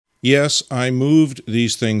Yes, I moved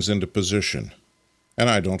these things into position, and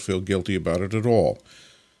I don't feel guilty about it at all.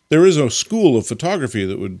 There is a school of photography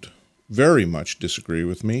that would very much disagree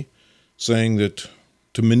with me, saying that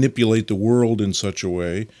to manipulate the world in such a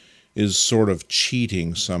way is sort of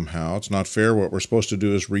cheating somehow. It's not fair. What we're supposed to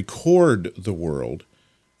do is record the world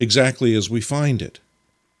exactly as we find it.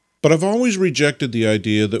 But I've always rejected the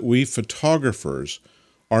idea that we photographers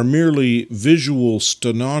are merely visual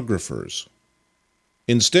stenographers.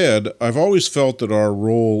 Instead, I've always felt that our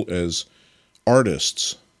role as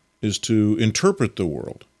artists is to interpret the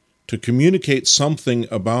world, to communicate something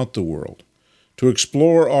about the world, to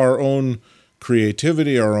explore our own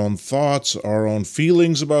creativity, our own thoughts, our own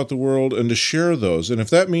feelings about the world, and to share those. And if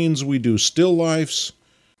that means we do still lifes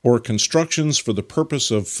or constructions for the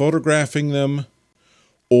purpose of photographing them,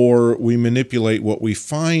 or we manipulate what we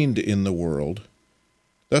find in the world,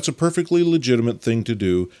 that's a perfectly legitimate thing to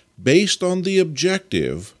do based on the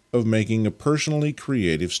objective of making a personally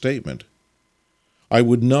creative statement. I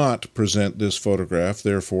would not present this photograph,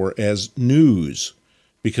 therefore, as news,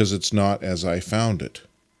 because it's not as I found it.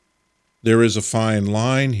 There is a fine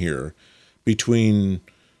line here between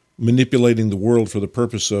manipulating the world for the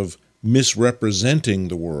purpose of misrepresenting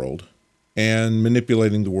the world and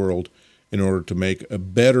manipulating the world in order to make a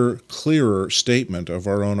better, clearer statement of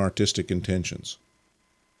our own artistic intentions.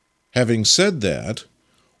 Having said that,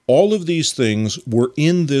 all of these things were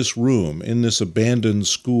in this room, in this abandoned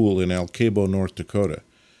school in El Cabo, North Dakota.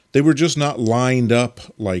 They were just not lined up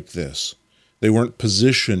like this. They weren't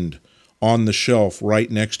positioned on the shelf right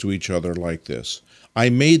next to each other like this. I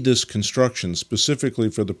made this construction specifically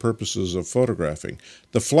for the purposes of photographing.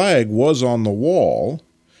 The flag was on the wall,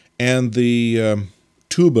 and the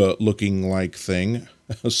tuba-looking like thing,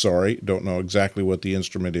 sorry, don't know exactly what the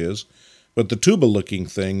instrument is, but the tuba-looking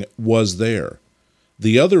thing was there.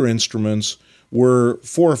 The other instruments were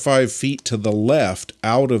 4 or 5 feet to the left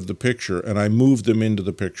out of the picture, and I moved them into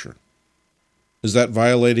the picture. Is that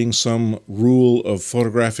violating some rule of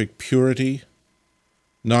photographic purity?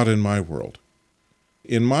 Not in my world.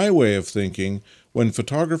 In my way of thinking, when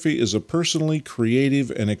photography is a personally creative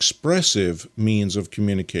and expressive means of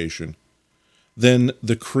communication, then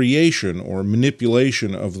the creation or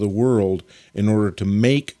manipulation of the world in order to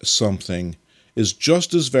make something is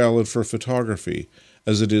just as valid for photography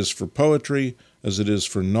as it is for poetry, as it is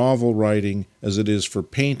for novel writing, as it is for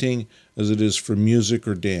painting, as it is for music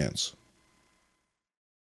or dance.